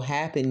 Get your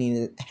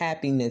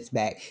happiness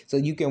back, so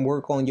you can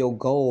work on your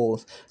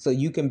goals, so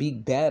you can be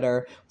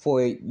better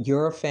for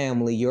your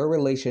family, your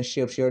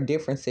relationships, your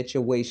different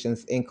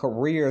situations and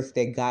careers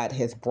that God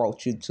has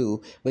brought you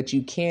to. But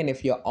you can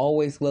if you're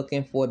always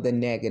looking for the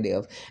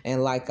negative.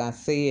 And like I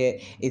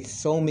said, it's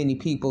so many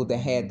people that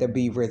had to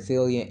be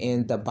resilient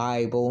in the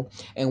Bible.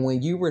 And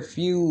when you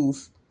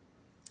refuse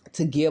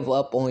to give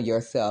up on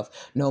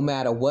yourself, no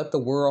matter what the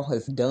world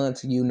has done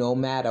to you, no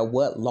matter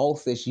what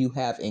losses you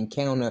have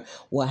encountered,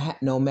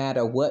 no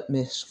matter what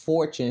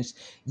misfortunes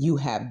you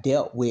have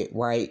dealt with,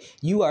 right?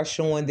 You are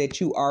showing that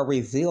you are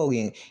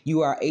resilient.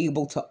 You are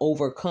able to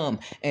overcome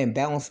and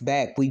bounce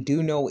back. We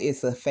do know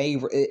it's a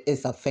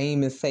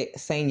famous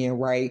saying,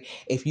 right?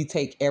 If you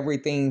take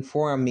everything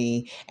from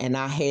me and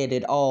I had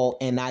it all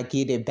and I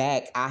get it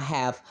back, I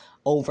have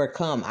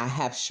overcome. I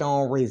have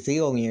shown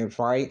resilience,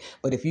 right?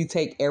 But if you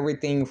take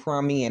everything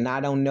from me and I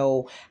don't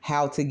know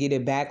how to get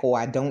it back, or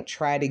I don't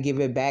try to give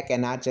it back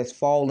and I just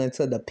fall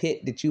into the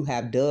pit that you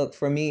have dug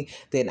for me,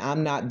 then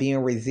I'm not being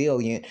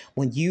resilient.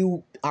 When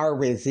you are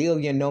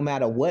resilient, no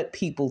matter what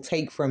people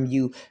take from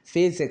you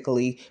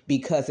physically,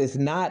 because it's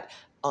not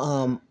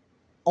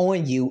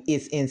on you,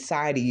 it's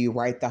inside of you,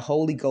 right? The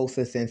Holy Ghost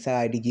is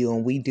inside of you.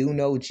 And we do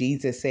know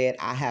Jesus said,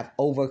 I have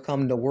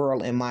overcome the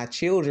world, and my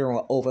children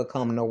will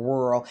overcome the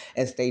world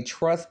as they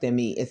trust in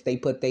me, as they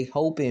put their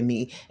hope in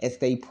me, as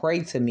they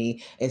pray to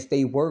me, as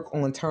they work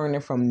on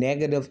turning from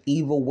negative,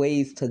 evil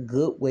ways to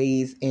good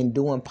ways and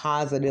doing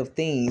positive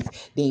things.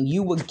 Then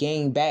you will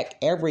gain back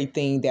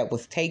everything that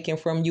was taken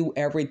from you,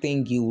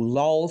 everything you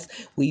lost.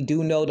 We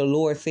do know the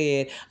Lord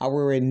said, I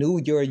will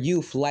renew your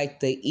youth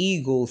like the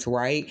eagles,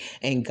 right?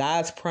 And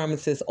God's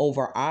promises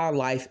over our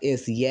life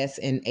is yes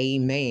and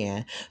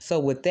amen. So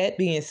with that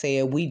being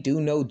said, we do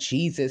know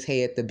Jesus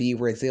had to be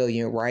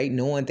resilient, right?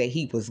 Knowing that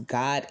he was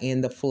God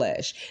in the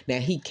flesh. Now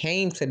he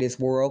came to this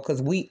world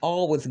because we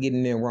all was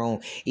getting it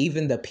wrong.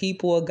 Even the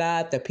people of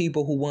God, the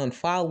people who weren't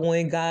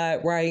following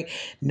God, right?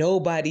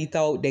 Nobody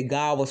thought that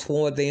God was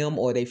for them,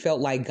 or they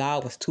felt like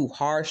God was too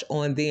harsh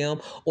on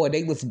them, or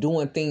they was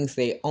doing things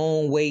their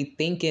own way,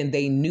 thinking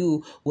they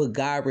knew what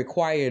God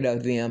required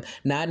of them,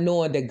 not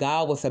knowing that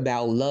God was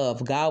about love.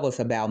 God was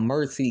about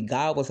mercy.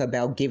 God was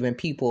about giving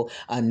people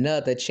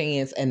another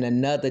chance and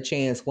another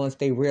chance once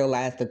they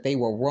realized that they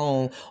were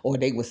wrong, or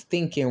they was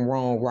thinking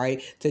wrong,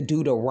 right? To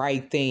do the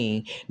right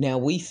thing. Now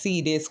we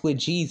see this with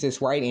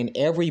Jesus, right? And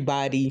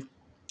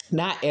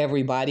not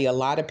everybody, a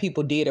lot of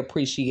people did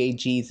appreciate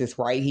Jesus,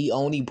 right? He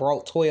only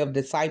brought 12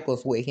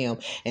 disciples with him,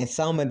 and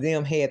some of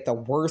them had the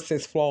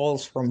worstest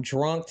flaws, from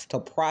drunks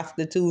to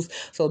prostitutes.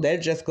 So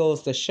that just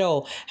goes to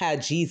show how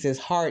Jesus'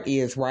 heart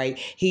is, right?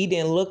 He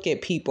didn't look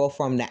at people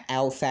from the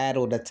outside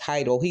or the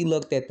title. He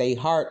looked at their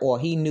heart, or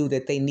he knew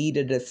that they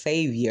needed a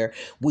savior.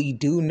 We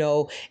do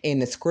know in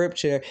the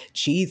scripture,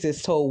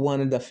 Jesus told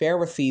one of the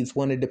Pharisees,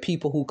 one of the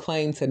people who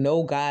claimed to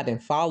know God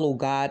and follow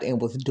God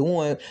and was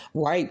doing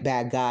right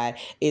by God,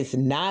 it's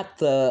not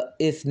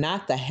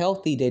the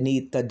healthy that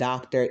need the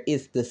doctor,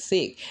 it's the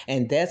sick.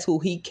 And that's who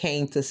he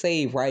came to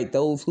save, right?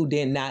 Those who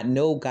did not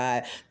know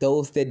God,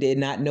 those that did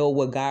not know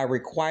what God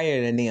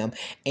required of them.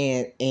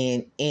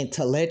 And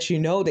to let you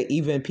know that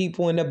even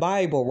people in the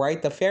Bible,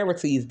 right? The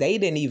Pharisees, they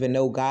didn't even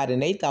know God,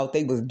 and they thought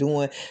they was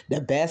doing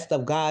the best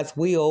of God's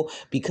will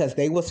because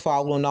they was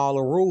following all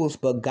the rules.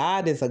 But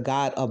God is a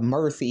God of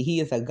mercy. He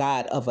is a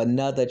God of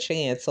another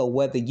chance. So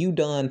whether you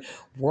done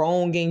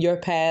wrong in your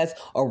past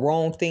or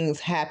wrong things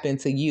happen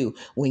to you,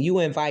 when you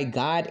invite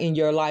God in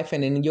your life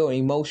and in your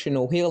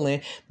emotional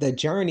healing, the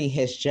journey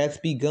has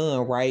just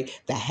begun, right?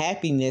 The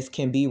happiness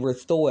can be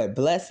restored.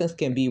 Blessings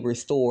can be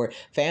restored.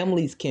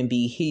 Families can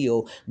be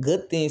healed.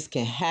 Good things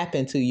can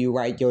happen to you,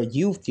 right? Your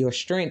youth, your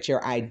strength,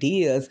 your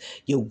ideas,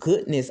 your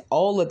goodness,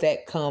 all of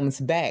that comes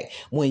back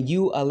when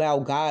you allow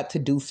God to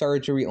do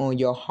surgery on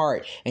your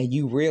heart and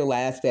you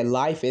realize that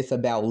life is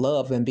about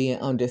love and being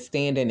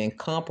understanding and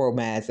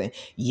compromising.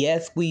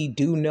 Yes, we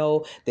do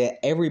know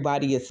that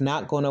everybody is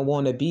not going to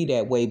want to be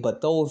that way,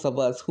 but those of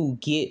us who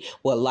get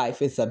what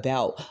life is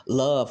about,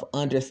 love,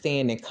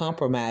 understanding,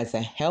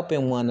 compromising,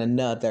 helping one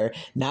another,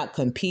 not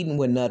competing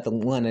with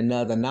one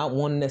another, not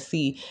wanting to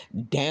see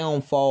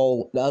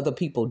the other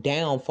people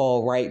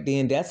downfall, right?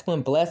 Then that's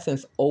when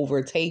blessings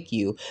overtake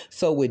you.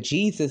 So with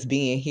Jesus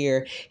being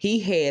here, he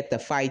had to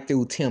fight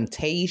through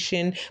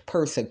temptation,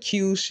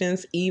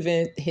 persecutions,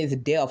 even his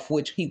death,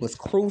 which he was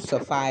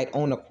crucified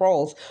on the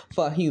cross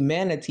for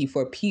humanity,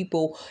 for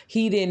people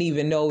he didn't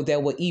even know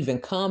that would even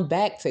even come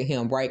back to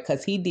him, right?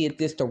 Because he did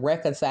this to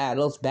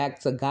reconcile us back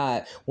to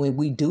God when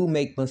we do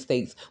make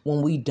mistakes,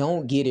 when we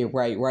don't get it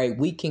right, right?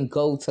 We can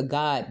go to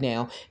God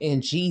now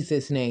in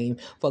Jesus' name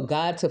for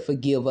God to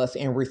forgive us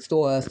and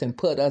restore us and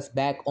put us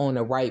back on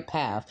the right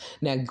path.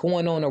 Now,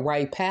 going on the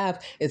right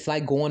path, it's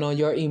like going on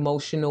your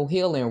emotional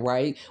healing,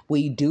 right?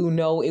 We do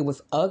know it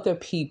was other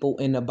people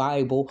in the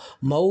Bible.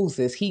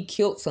 Moses, he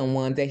killed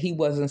someone that he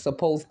wasn't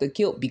supposed to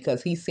kill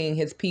because he seen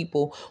his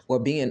people were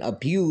being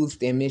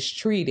abused and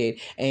mistreated,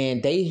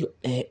 and they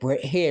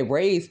had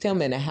raised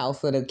him in the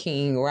house of the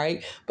king,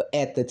 right? But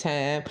at the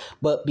time,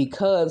 but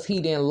because he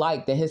didn't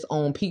like that his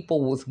own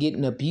people was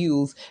getting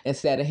abused,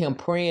 instead of him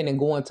praying and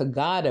going to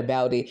God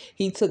about it,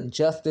 he took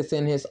justice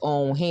in his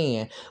own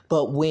hand.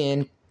 But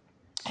when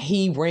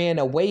he ran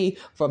away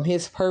from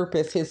his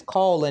purpose, his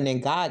calling,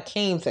 and God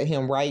came to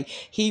him, right?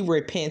 He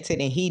repented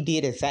and he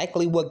did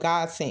exactly what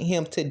God sent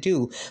him to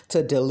do,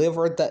 to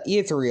deliver the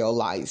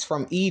Israelites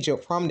from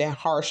Egypt, from that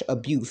harsh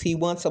abuse. He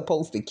wasn't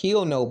supposed to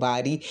kill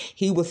nobody.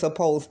 He was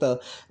supposed to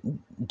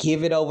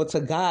give it over to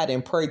God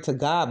and pray to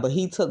God, but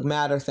he took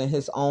matters in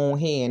his own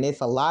hand.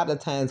 It's a lot of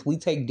times we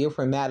take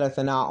different matters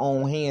in our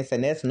own hands,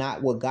 and that's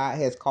not what God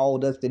has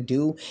called us to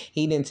do.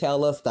 He didn't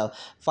tell us to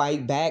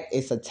fight back.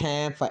 It's a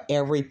time for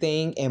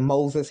everything, and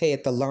Moses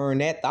had to learn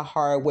that the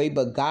hard way,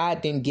 but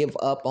God didn't give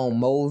up on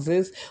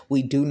Moses.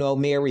 We do know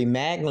Mary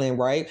Magdalene,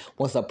 right,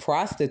 was a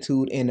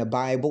prostitute in the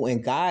Bible,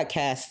 and God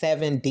cast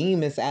 7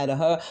 demons out of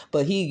her,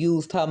 but he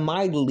used her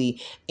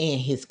mightily in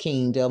his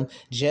kingdom,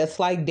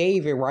 just like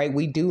David, right?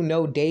 We do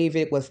know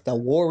David was the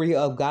warrior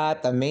of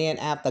God, the man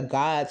after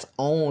God's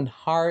own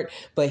heart,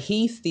 but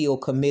he still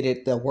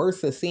committed the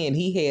worst of sin.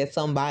 He had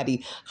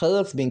somebody's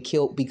husband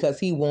killed because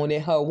he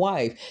wanted her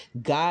wife.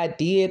 God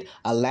did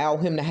allow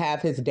him to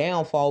have his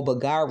downfall,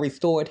 but God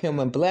restored him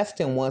and blessed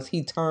him once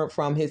he turned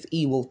from his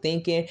evil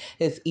thinking,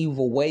 his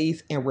evil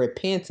ways, and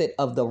repented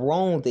of the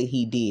wrong that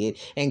he did.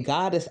 And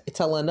God is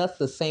telling us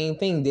the same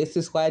thing. This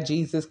is why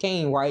Jesus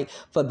came, right?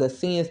 For the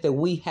sins that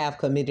we have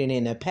committed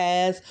in the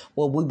past,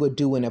 what we would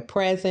do in the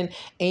present,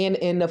 and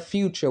in the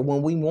future,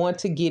 when we want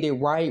to get it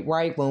right,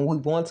 when we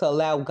want to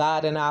allow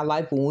God in our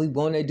life, when we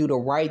want to do the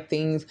right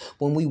things,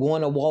 when we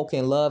want to walk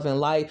in love and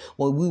light,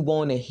 when we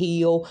want to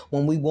heal,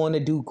 when we want to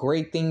do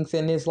great things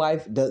in this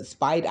life,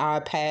 despite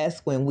our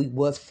past, when we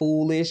was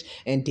foolish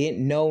and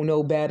didn't know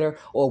no better,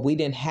 or we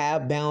didn't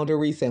have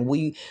boundaries and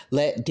we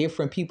let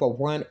different people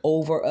run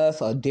over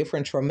us, or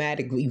different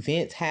traumatic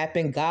events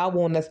happen. God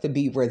wants us to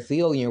be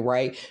resilient,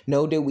 right?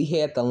 Know that we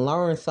had to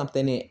learn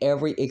something in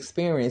every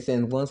experience,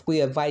 and once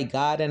we invite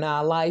God in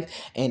our life,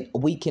 and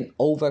we can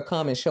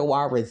overcome and show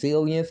our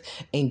resilience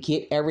and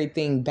get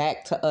everything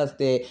back to us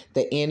that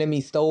the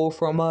enemy stole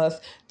from us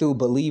through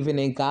believing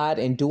in God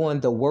and doing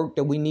the work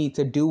that we need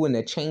to do and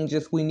the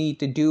changes we need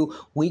to do,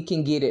 we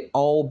can get it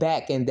all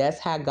back. And that's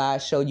how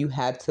God showed you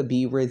how to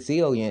be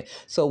resilient.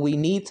 So we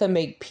need to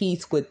make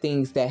peace with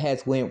things that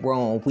has went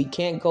wrong. We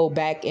can't go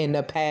back in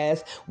the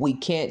past. We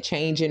can't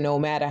change it no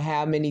matter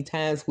how many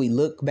times we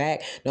look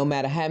back, no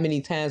matter how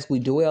many times we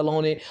dwell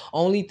on it.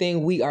 Only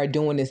thing we are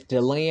doing is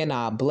delaying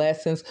our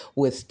blessings.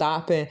 We're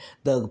stopping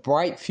the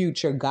bright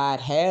future God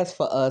has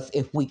for us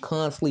if we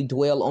constantly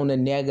dwell on the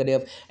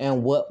negative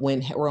and what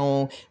went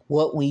wrong,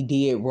 what we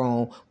did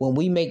wrong. When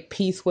we make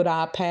peace with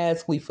our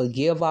past, we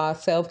forgive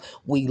ourselves,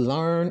 we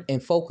learn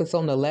and focus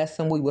on the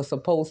lesson we were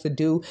supposed to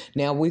do.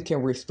 Now we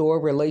can restore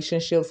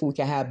relationships. We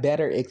can have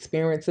better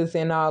experiences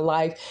in our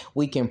life.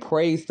 We can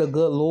praise the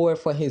good Lord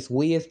for his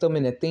wisdom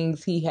and the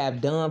things he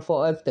have done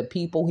for us, the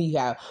people he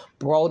have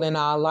brought in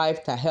our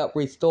life to help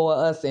restore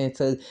us and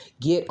to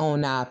get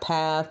on our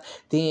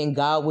path. Then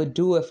God would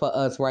do it for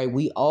us, right?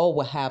 We all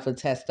will have a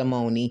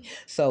testimony.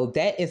 So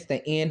that is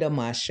the end of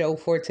my show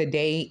for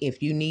today.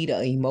 If you need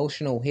an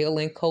emotional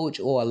healing coach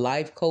or a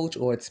life coach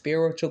or a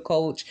spiritual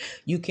coach,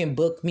 you can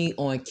book me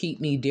on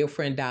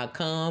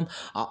keepmedifferent.com.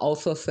 I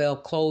also sell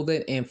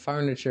clothing and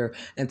furniture.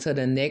 Until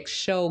the next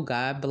show,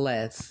 God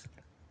bless.